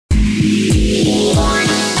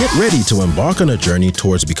Get ready to embark on a journey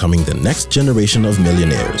towards becoming the next generation of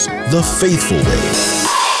millionaires, the faithful way.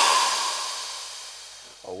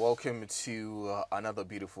 Welcome to another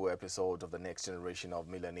beautiful episode of the next generation of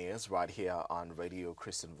millionaires right here on Radio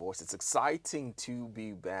Christian Voice. It's exciting to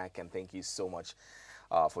be back, and thank you so much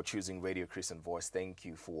for choosing Radio Christian Voice. Thank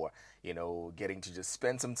you for, getting to just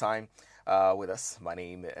spend some time with us. My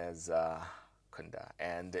name is Kunda,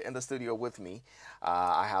 and in the studio with me,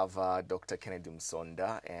 I have Dr. Kennedy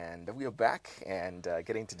Musonda, and we are back and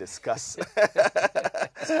getting to discuss.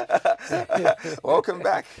 Welcome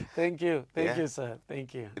back. Thank you. Thank you, sir.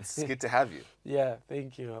 Thank you. It's good to have you. Yeah,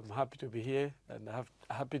 thank you. I'm happy to be here and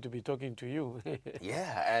happy to be talking to you.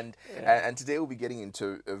 And today we'll be getting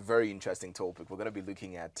into a very interesting topic. We're going to be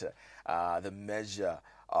looking at the measure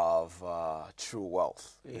of true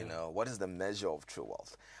wealth. Yeah. What is the measure of true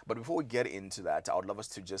wealth? But before we get into that, I would love us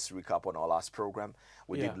to just recap on our last program.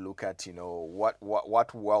 We did look at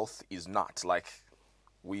what wealth is not, like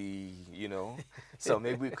so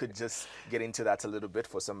maybe we could just get into that a little bit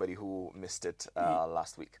for somebody who missed it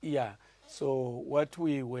last week. Yeah. So what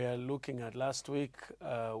we were looking at last week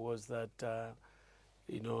was that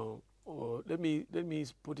let me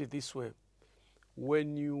put it this way: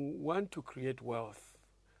 when you want to create wealth,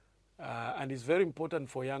 and it's very important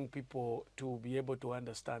for young people to be able to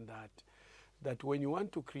understand that when you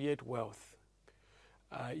want to create wealth,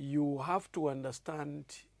 you have to understand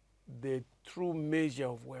the true measure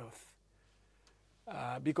of wealth.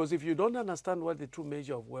 Because if you don't understand what the true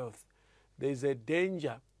measure of wealth, there's a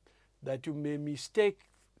danger that you may mistake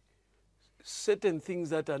certain things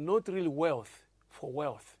that are not really wealth for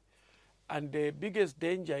wealth. And the biggest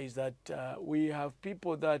danger is that we have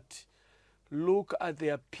people that look at the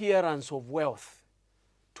appearance of wealth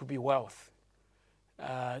to be wealth.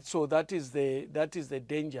 So that is the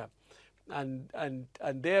danger. And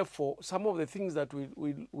therefore, some of the things that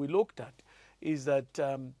we looked at is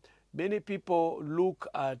that many people look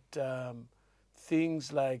at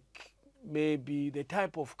things like maybe the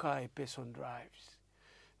type of car a person drives.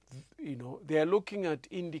 They are looking at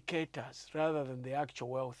indicators rather than the actual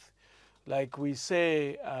wealth. Like we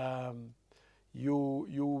say,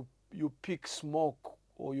 you pick smoke,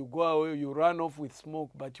 or you go away, you run off with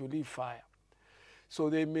smoke, but you leave fire. So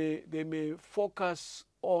they may focus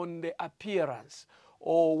on the appearance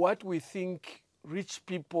or what we think rich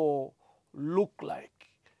people look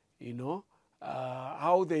like,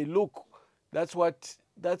 how they look. That's what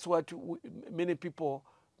many people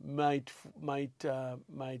might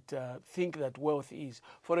think that wealth is.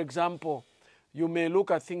 For example, you may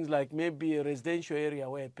look at things like maybe a residential area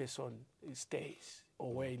where a person stays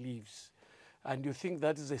or where he lives, and you think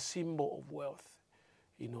that is a symbol of wealth.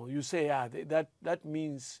 You say, that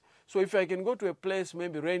means, so if I can go to a place,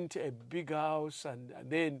 maybe rent a big house, and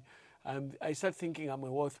then I start thinking I'm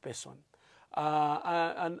a wealth person.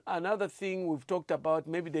 And another thing we've talked about,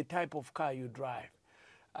 maybe the type of car you drive.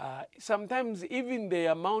 Sometimes even the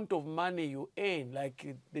amount of money you earn,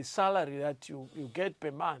 like the salary that you get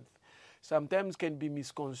per month, sometimes can be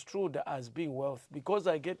misconstrued as being wealth. Because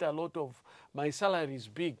I get a lot of, my salary is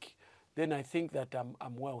big, then I think that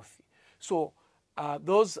I'm wealthy. So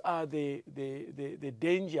those are the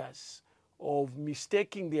dangers of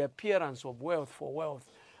mistaking the appearance of wealth for wealth.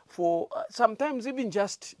 For sometimes even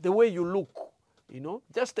just the way you look,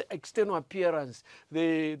 just the external appearance,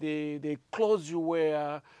 the clothes you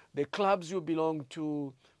wear, the clubs you belong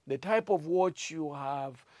to, the type of watch you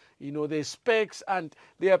have, the specs. And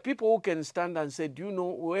there are people who can stand and say, do you know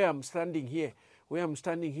where I'm standing here? Where I'm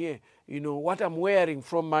standing here, what I'm wearing,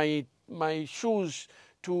 from my shoes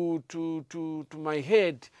to my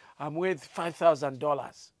head, I'm worth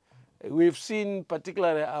 $5,000. We've seen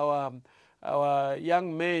particularly our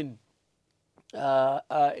young men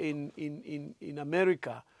in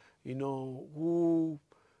America, who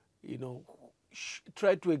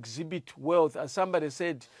try to exhibit wealth. As somebody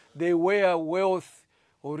said, they wear wealth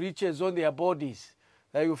or riches on their bodies.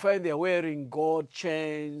 Like you find they're wearing gold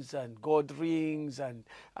chains and gold rings and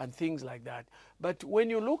things like that. But when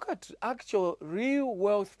you look at actual real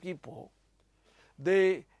wealth people,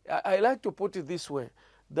 I like to put it this way,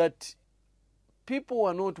 that people who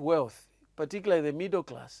are not wealth, particularly the middle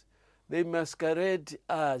class, they masquerade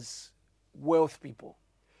as wealth people.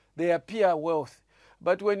 They appear wealth.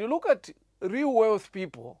 But when you look at real wealth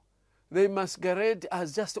people, they masquerade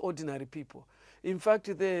as just ordinary people. In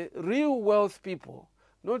fact, the real wealth people,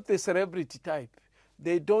 not the celebrity type,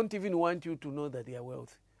 they don't even want you to know that they are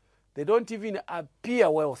wealthy. They don't even appear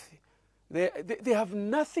wealthy. They have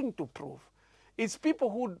nothing to prove. It's people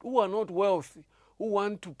who are not wealthy who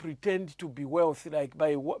want to pretend to be wealthy, like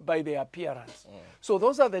by their appearance. So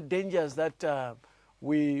those are the dangers that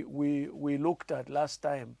we looked at last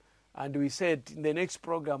time, and we said in the next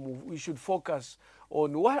program we should focus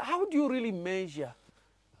on how do you really measure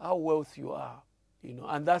how wealthy you are, you know,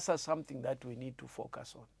 and that's something that we need to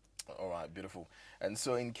focus on. All right, beautiful. And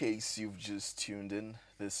so, in case you've just tuned in,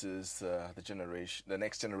 this is the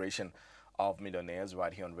next generation of millionaires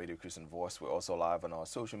right here on Radio Christian Voice. We're also live on our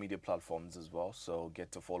social media platforms as well, so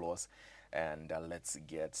get to follow us and let's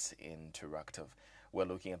get interactive. We're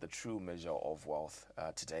looking at the true measure of wealth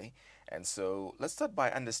today, and so let's start by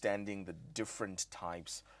understanding the different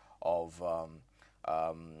types of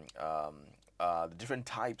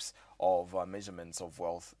measurements of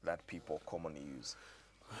wealth that people commonly use.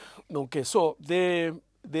 Okay, so the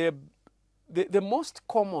most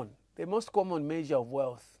common measure of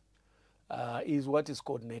wealth is what is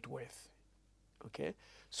called net worth. Okay,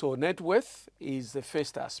 so net worth is the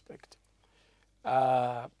first aspect.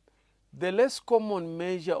 The less common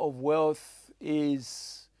measure of wealth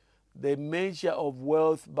is the measure of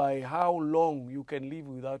wealth by how long you can live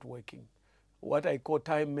without working, what I call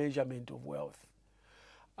time measurement of wealth.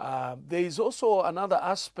 There is also another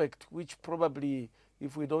aspect which probably,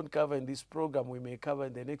 if we don't cover in this program, we may cover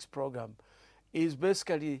in the next program, is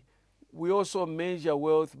basically we also measure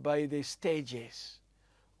wealth by the stages,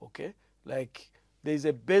 okay? Like there's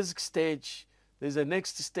a basic stage, there's a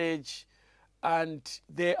next stage, and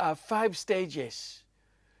there are 5 stages.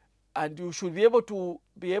 And you should be able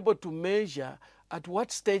to measure at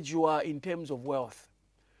what stage you are in terms of wealth,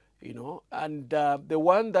 you know. And the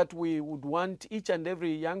one that we would want each and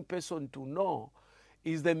every young person to know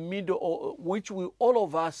is the middle, which all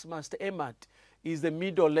of us must aim at, is the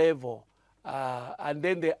middle level. And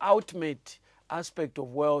then the ultimate aspect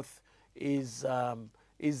of wealth is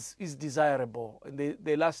desirable. And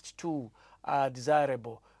the last 2 are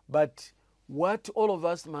desirable. But what all of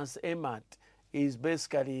us must aim at is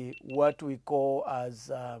basically what we call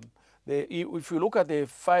as, if you look at the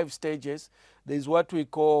 5 stages, there's what we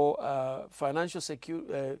call financial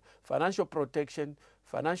protection,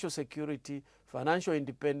 financial security, financial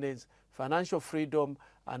independence, financial freedom,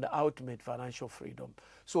 and ultimate financial freedom.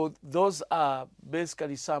 So those are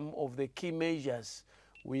basically some of the key measures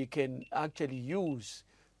we can actually use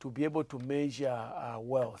to be able to measure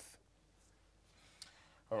wealth.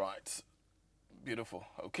 All right. Beautiful.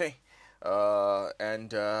 Okay. And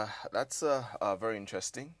that's very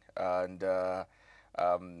interesting. And I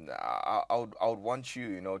would want you,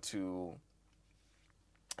 you know, to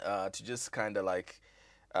just kind of like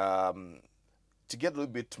to get a little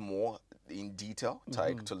bit more in detail,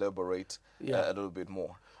 to elaborate a little bit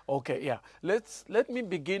more. Okay. Yeah. Let me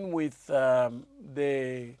begin with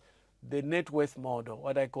the net worth model,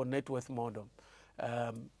 what I call net worth model.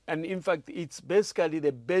 And in fact, it's basically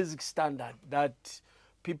the basic standard that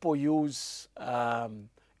people use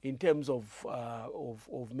in terms of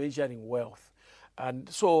measuring wealth. And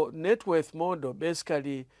so net worth model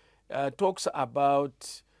basically talks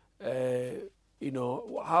about, you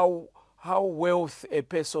know, how wealth a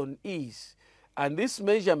person is. And this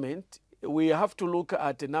measurement, we have to look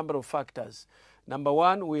at a number of factors. Number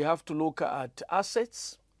 1, we have to look at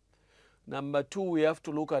assets. Number 2, we have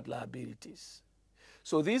to look at liabilities.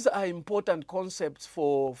 So these are important concepts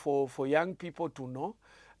for young people to know,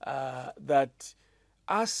 that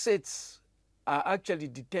assets are actually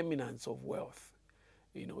determinants of wealth.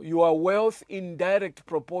 You know, your wealth in direct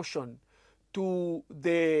proportion to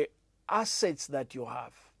the assets that you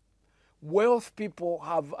have. Wealth people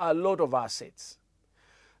have a lot of assets.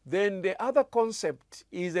 Then the other concept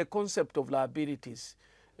is a concept of liabilities.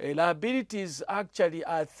 Liabilities actually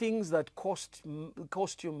are things that cost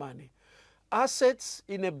you money. Assets,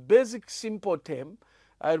 in a basic, simple term,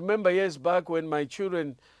 I remember years back when my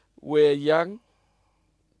children were young,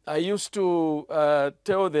 I used to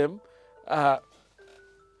tell them that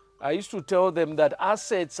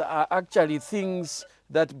assets are actually things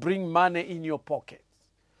that bring money in your pocket.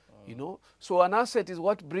 You know, so an asset is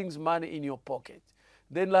what brings money in your pocket.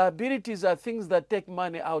 Then liabilities are things that take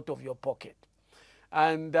money out of your pocket.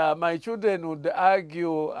 And my children would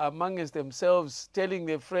argue amongst themselves, telling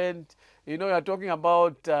their friend, you know, you're talking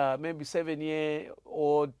about maybe 7-year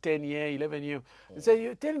or 10-year, 11-year. They say,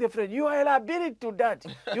 you're telling the friend, you are a liability to dad.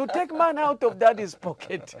 You take money out of daddy's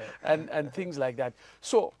pocket and things like that.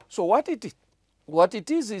 So what it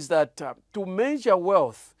is that to measure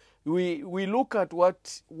wealth, we look at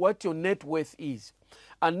what your net worth is.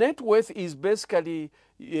 And net worth is basically,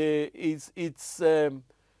 it's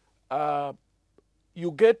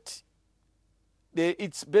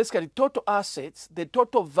basically total assets, the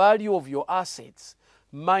total value of your assets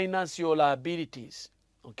minus your liabilities.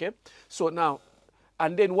 Okay? So now,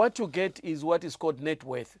 And then what you get is what is called net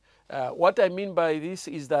worth. What I mean by this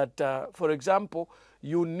is that, for example,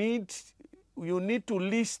 you need to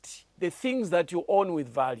list the things that you own with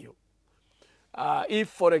value. If,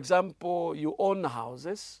 for example, you own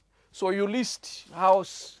houses, so you list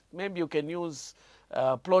house, maybe you can use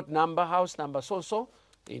plot number, house number, so,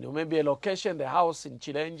 maybe a location, the house in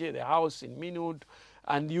Chilenge, the house in Minwood,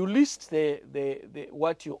 and you list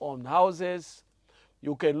what you own, houses.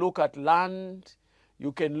 You can look at land,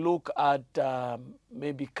 you can look at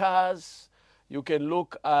maybe cars, you can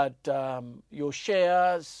look at your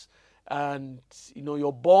shares and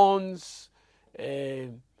your bonds.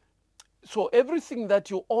 So everything that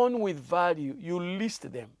you own with value, you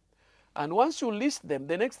list them. And once you list them,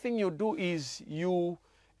 the next thing you do is you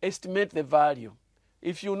estimate the value.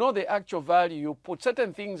 If you know the actual value, you put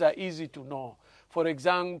certain things are easy to know. For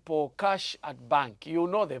example, cash at bank, you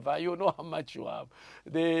know the value, you know how much you have.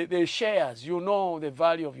 The shares, you know the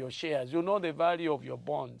value of your shares, you know the value of your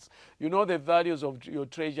bonds, you know the values of your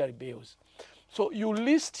treasury bills. So you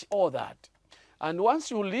list all that. And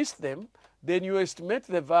once you list them, then you estimate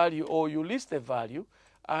the value, or you list the value,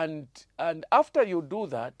 and after you do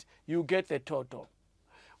that, you get the total.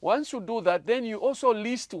 Once you do that, then you also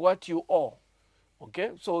list what you owe.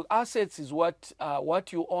 Okay, so assets is what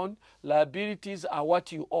you own, liabilities are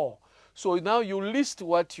what you owe. So now you list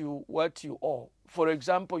what you owe. For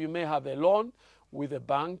example, you may have a loan with a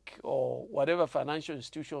bank or whatever financial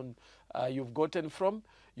institution you've gotten from.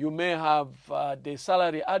 You may have the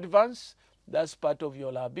salary advance, that's part of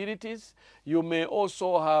your liabilities. You may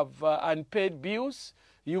also have unpaid bills.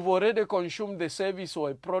 You've already consumed the service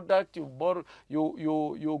or a product.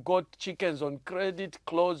 You got chickens on credit,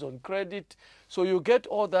 clothes on credit. So you get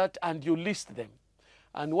all that and you list them.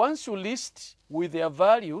 And once you list with their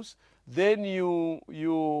values, then you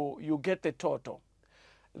get the total.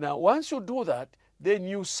 Now, once you do that, then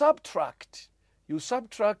you subtract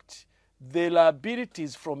the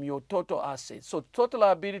liabilities from your total assets. So total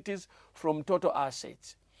liabilities from total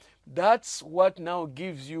assets. That's what now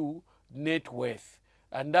gives you net worth.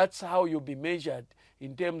 And that's how you'll be measured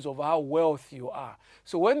in terms of how wealthy you are.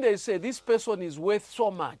 So when they say this person is worth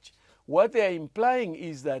so much, what they are implying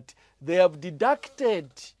is that they have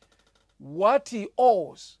deducted what he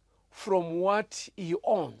owes from what he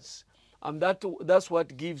owns. And that's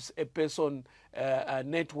what gives a person a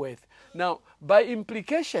net worth. Now, by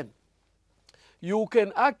implication, you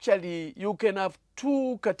can have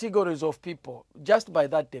two categories of people just by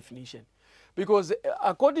that definition. Because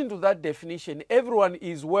according to that definition, everyone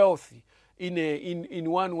is wealthy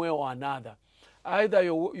in one way or another. Either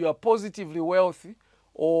you are positively wealthy,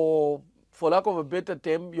 or for lack of a better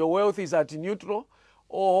term, your wealth is at neutral,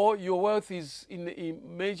 or your wealth is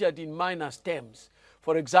measured in minus terms.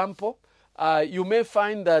 For example, you may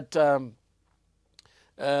find that,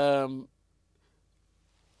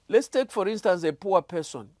 let's take for instance a poor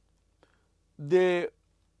person. A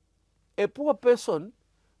poor person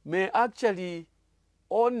may actually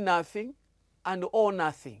own nothing and owe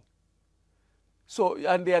nothing. So,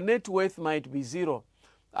 and their net worth might be zero.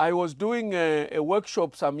 I was doing a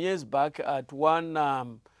workshop some years back at one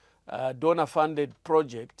donor-funded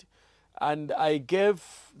project, and I gave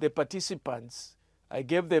the participants, I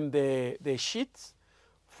gave them the sheets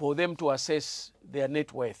for them to assess their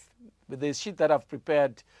net worth, the sheet that I've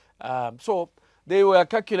prepared. So they were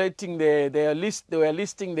calculating they were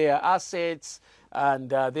listing their assets and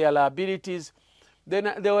their liabilities.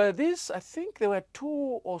 Then there were I think there were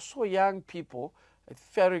two or so young people.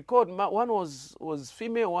 If I recall, one was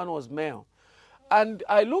female, one was male. And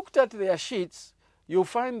I looked at their sheets. You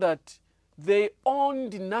find that they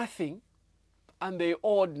owned nothing and they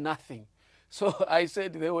owed nothing. So I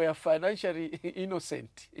said they were financially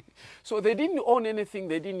innocent. So they didn't own anything,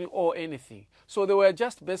 they didn't owe anything. So they were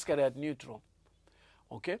just basically at neutral.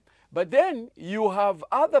 Okay? But then you have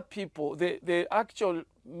other people, the actual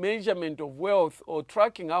measurement of wealth or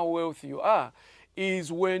tracking how wealthy you are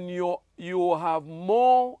is when you have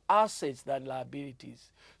more assets than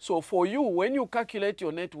liabilities. So for you, when you calculate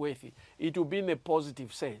your net worth, it will be in a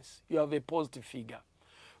positive sense. You have a positive figure.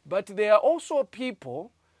 But there are also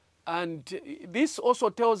people, and this also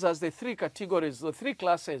tells us the three categories, the three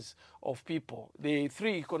classes of people, the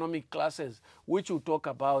three economic classes, which we'll talk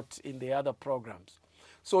about in the other programs.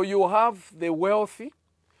 So you have the wealthy,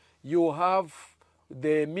 you have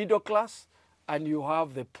the middle class, and you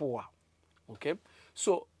have the poor. Okay?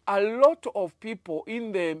 So a lot of people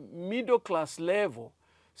in the middle class level,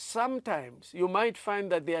 sometimes you might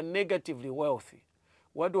find that they are negatively wealthy.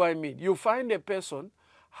 What do I mean? You find a person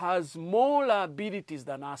has more liabilities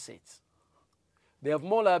than assets. They have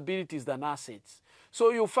more liabilities than assets.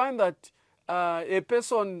 So you find that a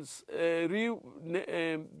person's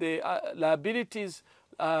liabilities,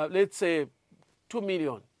 let's say 2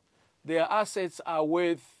 million, their assets are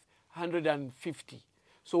worth 150.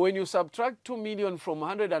 So when you subtract 2 million from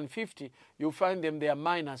 150, you find they are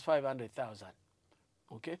minus 500,000.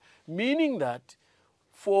 Okay, meaning that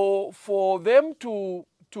for them to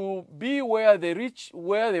be where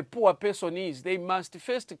the poor person is, they must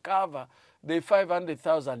first cover the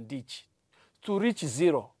 500,000 ditch to reach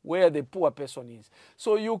zero where the poor person is.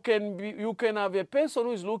 So you can have a person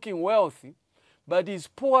who is looking wealthy, but is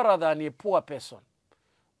poorer than a poor person.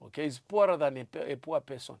 Okay, is poorer than a poor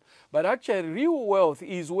person. But actually, real wealth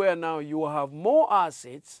is where now you have more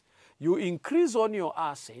assets, you increase on your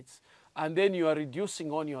assets, and then you are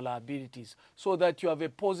reducing on your liabilities so that you have a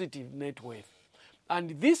positive net worth.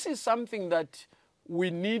 And this is something that we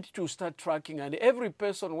need to start tracking. And every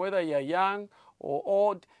person, whether you're young or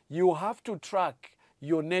old, you have to track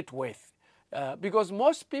your net worth. Because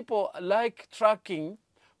most people like tracking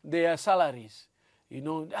their salaries. You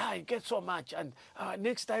know, I get so much, and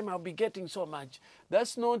next time I'll be getting so much.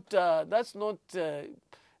 That's not for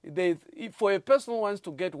a person who wants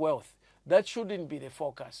to get wealth, that shouldn't be the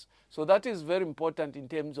focus. So that is very important in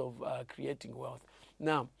terms of creating wealth.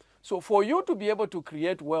 Now, so for you to be able to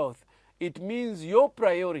create wealth, it means your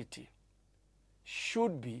priority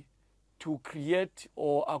should be to create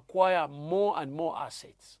or acquire more and more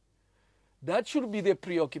assets. That should be the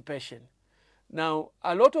preoccupation. Now,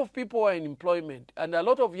 a lot of people are in employment, and a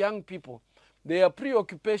lot of young people, their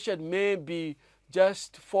preoccupation may be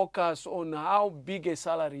just focus on how big a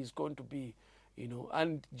salary is going to be, you know.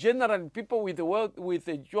 And generally, people with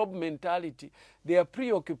a job mentality, they are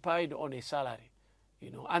preoccupied on a salary,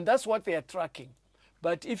 you know, and that's what they are tracking.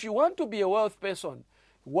 But if you want to be a wealth person,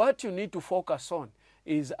 what you need to focus on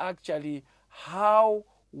is actually how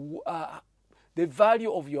the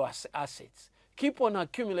value of your assets. Keep on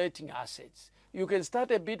accumulating assets. You can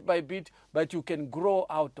start a bit by bit, but you can grow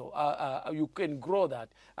you can grow that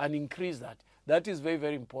and increase that. That is very,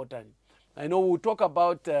 very important. I know we'll talk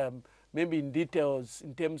about maybe in details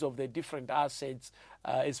in terms of the different assets,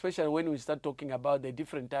 especially when we start talking about the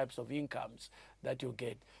different types of incomes that you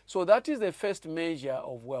get. So that is the first measure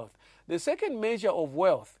of wealth. The second measure of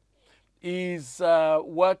wealth is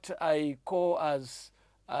what I call as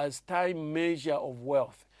time measure of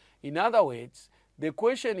wealth. In other words, the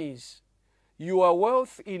question is, your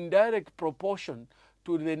wealth in direct proportion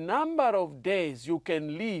to the number of days you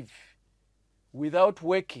can live without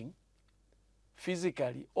working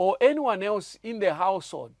physically, or anyone else in the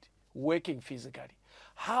household working physically.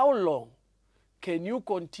 How long can you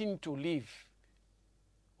continue to live,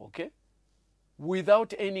 okay,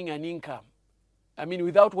 without earning an income? I mean,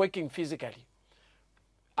 without working physically,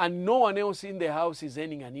 and no one else in the house is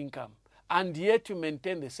earning an income, and yet you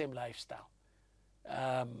maintain the same lifestyle.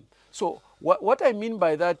 So what I mean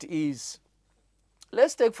by that is,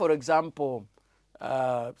 let's take, for example,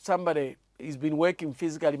 somebody has been working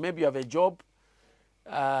physically. Maybe you have a job,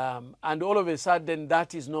 and all of a sudden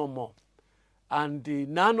that is no more. And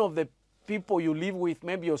none of the people you live with,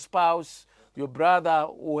 maybe your spouse, your brother,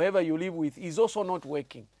 whoever you live with, is also not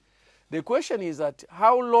working. The question is that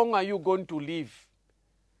how long are you going to live,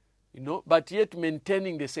 you know, but yet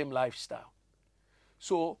maintaining the same lifestyle?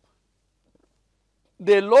 So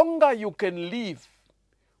the longer you can live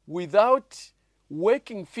without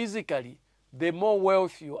working physically, the more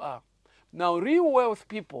wealthy you are. Now, real wealth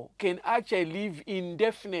people can actually live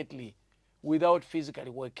indefinitely without physically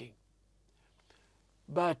working.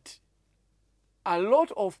 But a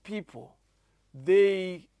lot of people,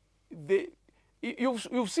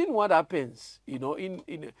 you've seen what happens, you know,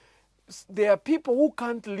 there are people who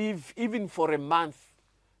can't live even for a month.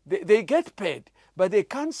 They get paid, but they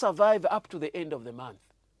can't survive up to the end of the month.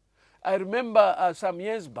 I remember some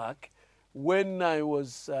years back when I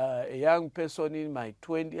was a young person in my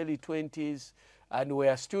early 20s, and we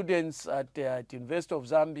were students at University of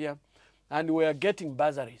Zambia, and we were getting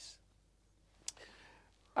bursaries.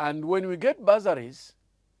 And when we get bursaries,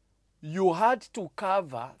 you had to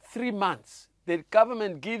cover 3 months. The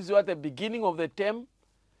government gives you at the beginning of the term,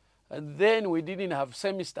 and then we didn't have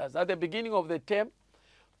semesters. At the beginning of the term,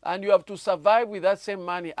 and you have to survive with that same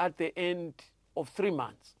money at the end of 3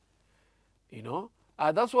 months. You know,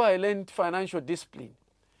 that's why I learned financial discipline.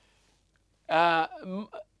 A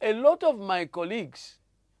lot of my colleagues,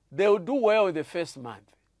 they will do well the first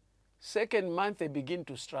month. Second month, they begin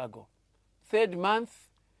to struggle. Third month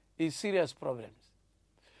is serious problems.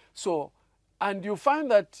 So, and you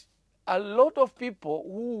find that a lot of people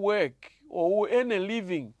who work or who earn a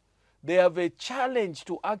living, they have a challenge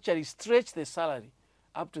to actually stretch the salary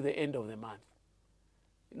up to the end of the month.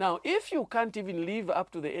 Now, if you can't even live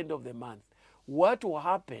up to the end of the month, what will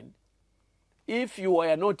happen if you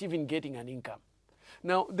are not even getting an income?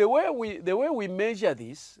 Now, the way we measure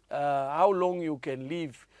this, how long you can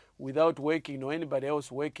live without working or anybody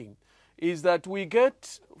else working, is that we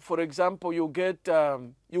get, for example, you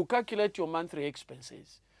calculate your monthly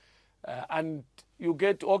expenses, and you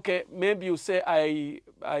get, okay, maybe you say I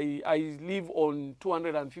live on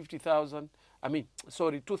 250,000. I mean,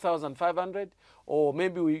 sorry, 2,500, or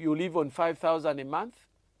maybe you live on 5,000 a month.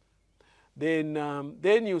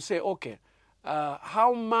 Then you say, okay,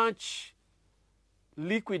 how much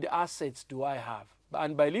liquid assets do I have?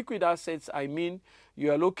 And by liquid assets, I mean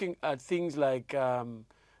you are looking at things like,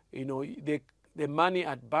 you know, the money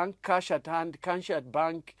at bank, cash at hand, cash at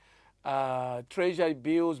bank, treasury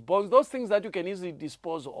bills, bonds, those things that you can easily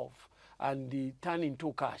dispose of and turn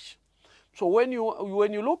into cash. So when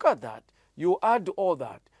you look at that, you add all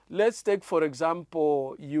that. Let's take, for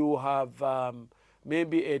example, you have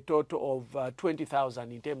maybe a total of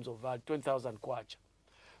 20,000 in terms of 20,000 kwacha.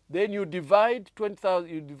 Then you divide 20,000.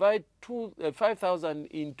 You divide 5,000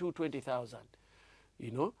 into 20,000.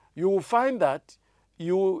 You know, you will find that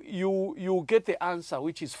you get the answer,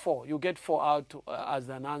 which is 4. You get 4 out as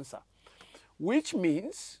an answer, which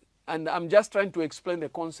means, and I'm just trying to explain the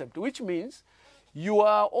concept, which means you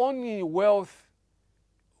are only wealth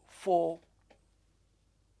for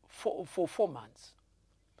 4 months.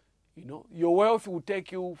 You know, your wealth will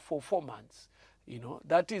take you for 4 months. You know,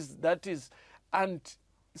 that is, and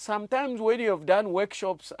sometimes when you have done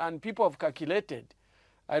workshops and people have calculated,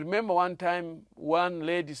 I remember one time one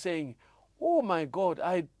lady saying, oh my God,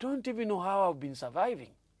 I don't even know how I've been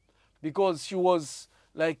surviving, because she was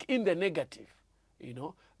like in the negative. You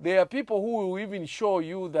know, there are people who will even show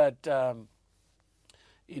you that,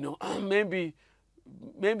 you know, maybe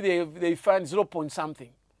they find 0 point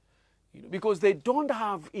something, you know, because they don't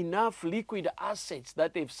have enough liquid assets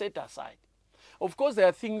that they've set aside. Of course, there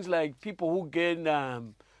are things like people who gain,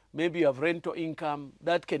 maybe you have rental income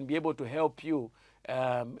that can be able to help you,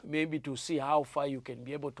 maybe to see how far you can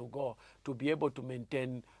be able to go to be able to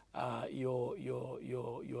maintain your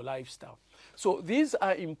lifestyle. So these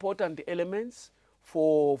are important elements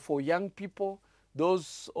for young people.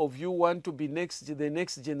 Those of you who want to be the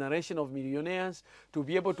next generation of millionaires, to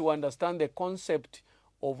be able to understand the concept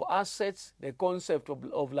of assets, the concept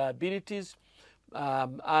of liabilities,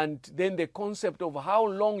 and then the concept of how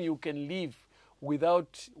long you can live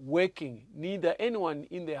without working, neither anyone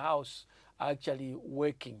in the house actually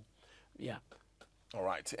working. Yeah. All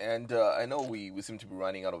right, and I know we seem to be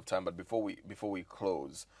running out of time, but before we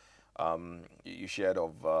close, you shared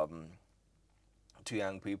of 2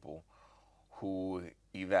 young people who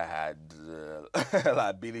either had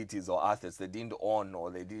liabilities or assets they didn't own,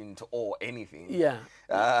 or they didn't owe anything. Yeah.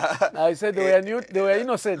 I said they were innocent. They were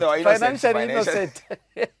innocent, Financially innocent.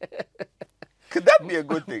 Could that be a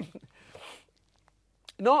good thing?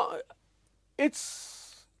 No,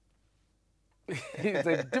 it's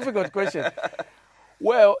a difficult question.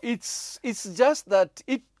 Well, it's just that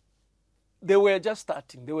they were just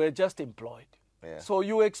starting. They were just employed. Yeah. So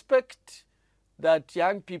you expect that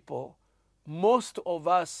young people, most of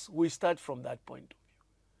us, we start from that point of view.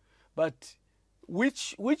 But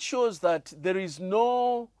which shows that there is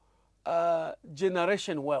no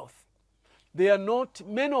generation wealth.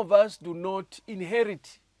 Many of us do not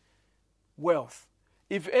inherit wealth.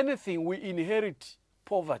 If anything, we inherit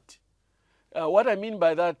poverty. What I mean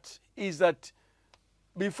by that is that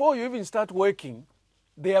before you even start working,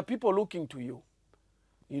 there are people looking to you,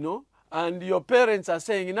 you know, and your parents are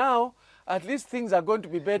saying, now, at least things are going to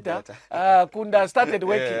be better. Kunda started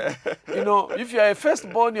working. Yeah. You know, if you are a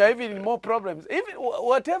firstborn, you are even in more problems. Even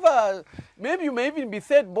whatever, maybe you may even be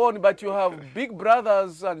thirdborn, but you have big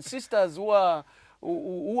brothers and sisters who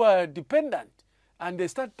are dependent, and they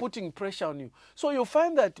start putting pressure on you. So you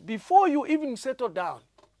find that before you even settle down,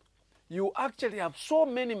 you actually have so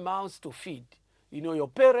many mouths to feed. You know, your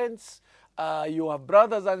parents, you have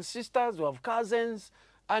brothers and sisters, you have cousins,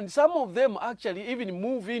 and some of them actually even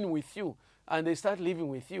move in with you and they start living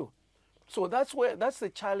with you. So that's the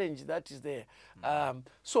challenge that is there.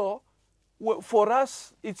 So for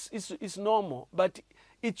us, it's normal, but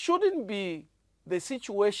it shouldn't be the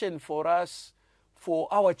situation for us, for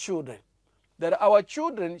our children, that our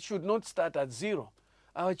children should not start at 0.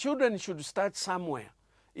 Our children should start somewhere.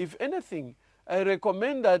 If anything, I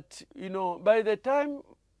recommend that, you know, by the time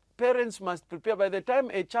parents must prepare, by the time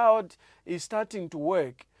a child is starting to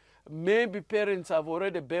work, maybe parents have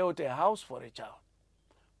already built a house for a child.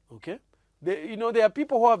 Okay? You know, there are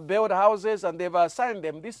people who have built houses and they've assigned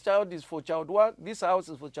them. This child is for child 1, this house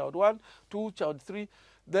is for child 1, 2, child 3.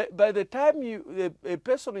 by the time a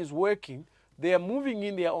person is working, they are moving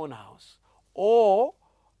in their own house, or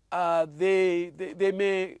they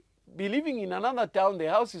may be living in another town. The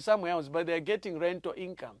house is somewhere else, but they are getting rental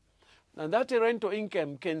income, and that rental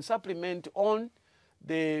income can supplement on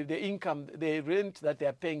the income, the rent that they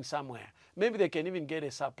are paying somewhere. Maybe they can even get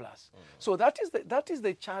a surplus. So that is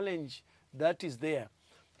the challenge that is there.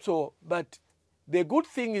 So, but the good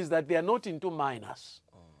thing is that they are not into minus.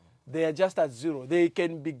 They are just at zero. They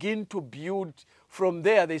can begin to build from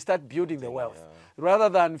there. They start building the wealth, rather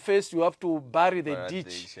than first you have to bury the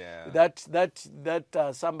ditch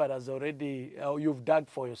that somebody has already you've dug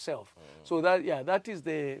for yourself. So that is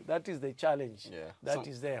the challenge that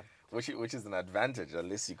is there. Which is an advantage. At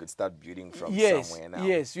least you could start building from somewhere now.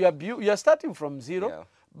 Yes, you are starting from zero,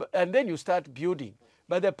 and then you start building.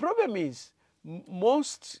 But the problem is,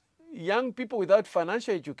 most young people without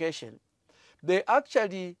financial education, they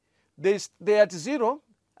actually they're at zero,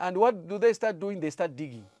 and what do they start doing? They start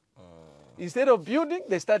digging. Instead of building,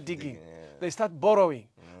 they start digging. They start borrowing.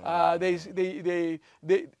 They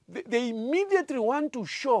immediately want to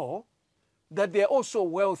show that they are also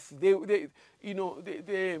wealthy.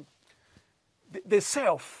 The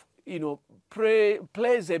self,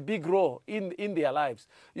 plays a big role in their lives.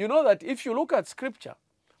 You know that if you look at Scripture,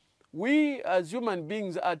 we as human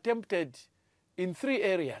beings are tempted in 3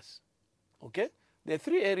 areas. Okay? There are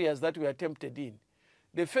 3 areas that we are tempted in.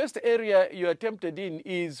 The first area you are tempted in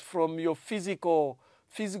is from your physical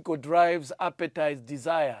drives, appetites,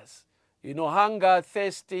 desires. Hunger,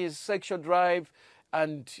 thirsty, sexual drive,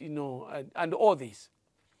 and all this.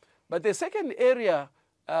 But the second area,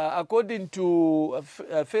 according to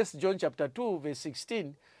 1 John chapter 2, verse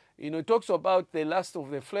 16, it talks about the lust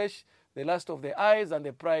of the flesh, the lust of the eyes, and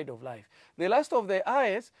the pride of life. The lust of the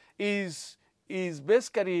eyes is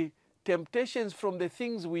basically temptations from the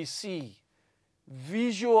things we see,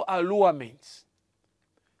 visual allurements.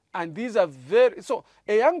 And these are so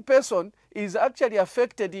a young person is actually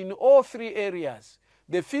affected in all 3 areas.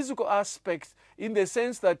 The physical aspects, in the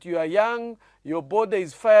sense that you are young, your body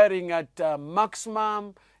is firing at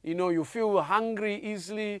maximum, you feel hungry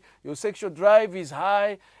easily, your sexual drive is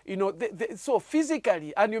high, so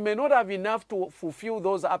physically, and you may not have enough to fulfill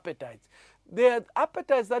those appetites. There are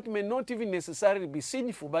appetites that may not even necessarily be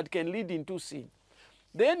sinful, but can lead into sin.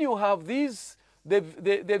 Then you have the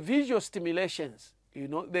visual stimulations,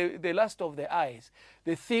 the lust of the eyes,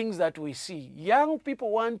 the things that we see. Young people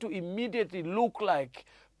want to immediately look like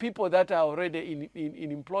people that are already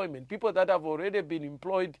in employment, people that have already been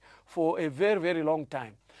employed for a very, very long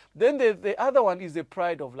time. Then the other one is the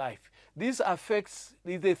pride of life. This affects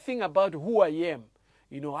the thing about who I am,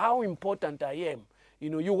 how important I am.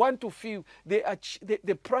 You want to feel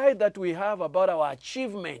the pride that we have about our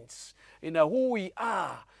achievements, who we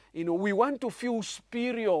are. We want to feel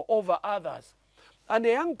superior over others. And a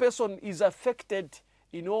young person is affected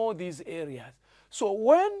in all these areas.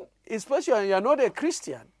 So especially when you're not a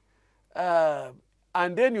Christian,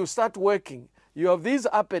 and then you start working, you have these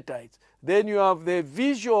appetites, then you have the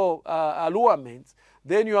visual allurements,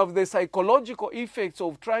 then you have the psychological effects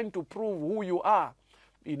of trying to prove who you are.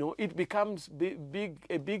 It becomes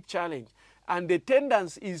a big challenge. And the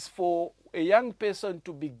tendency is for a young person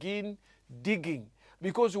to begin digging,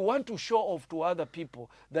 because you want to show off to other people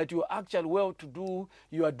that you're actually well-to-do,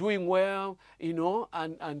 you are doing well,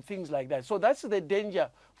 and things like that. So that's the danger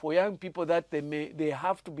for young people that they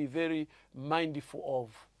have to be very mindful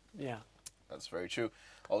of. Yeah. That's very true.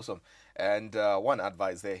 Awesome. And one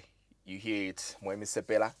advice there, you hear it, Mwemi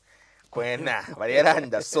Sepela.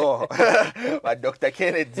 But Dr.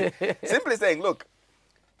 Kennedy simply saying, look,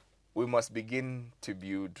 we must begin to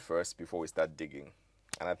build first before we start digging.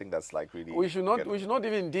 And I think that's like really... We should not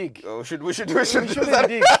even dig. Oh, we shouldn't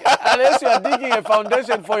dig. Unless you are digging a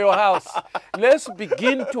foundation for your house. Let's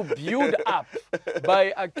begin to build up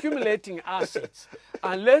by accumulating assets.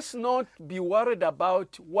 And let's not be worried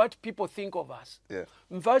about what people think of us. Yeah.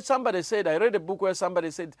 In fact, I read a book where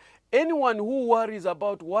somebody said, anyone who worries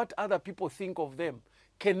about what other people think of them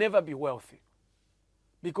can never be wealthy.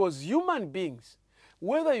 Because human beings,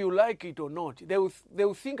 whether you like it or not, they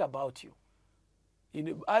will think about you,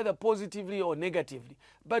 either positively or negatively.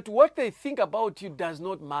 But what they think about you does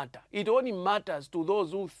not matter. It only matters to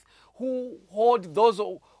those who hold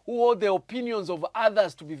the opinions of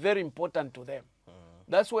others to be very important to them.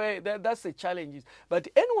 That's the challenge. But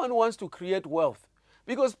anyone who wants to create wealth,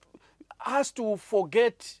 because has to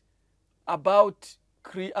forget about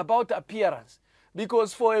appearance.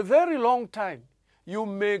 Because for a very long time, you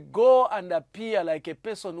may go and appear like a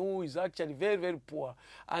person who is actually very, very poor,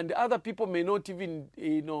 and other people may not even,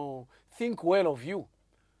 think well of you.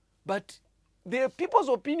 But the people's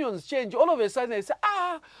opinions change. All of a sudden they say,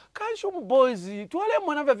 Kanshi boys, the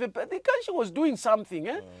Kanshi was doing something.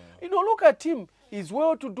 You know, look at him. He's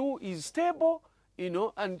well to do, he's stable, you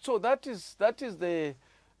know, and so that is the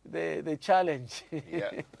challenge.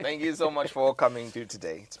 Yeah. Thank you so much for coming to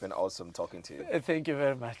today. It's been awesome talking to you. Thank you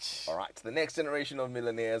very much. All right. To the next generation of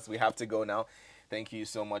millionaires, we have to go now. Thank you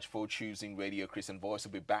so much for choosing Radio Christian Voice.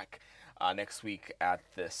 We'll be back next week at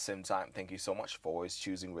the same time. Thank you so much for always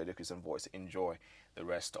choosing Radio Christian Voice. Enjoy the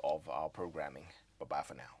rest of our programming. Bye-bye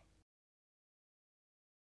for now.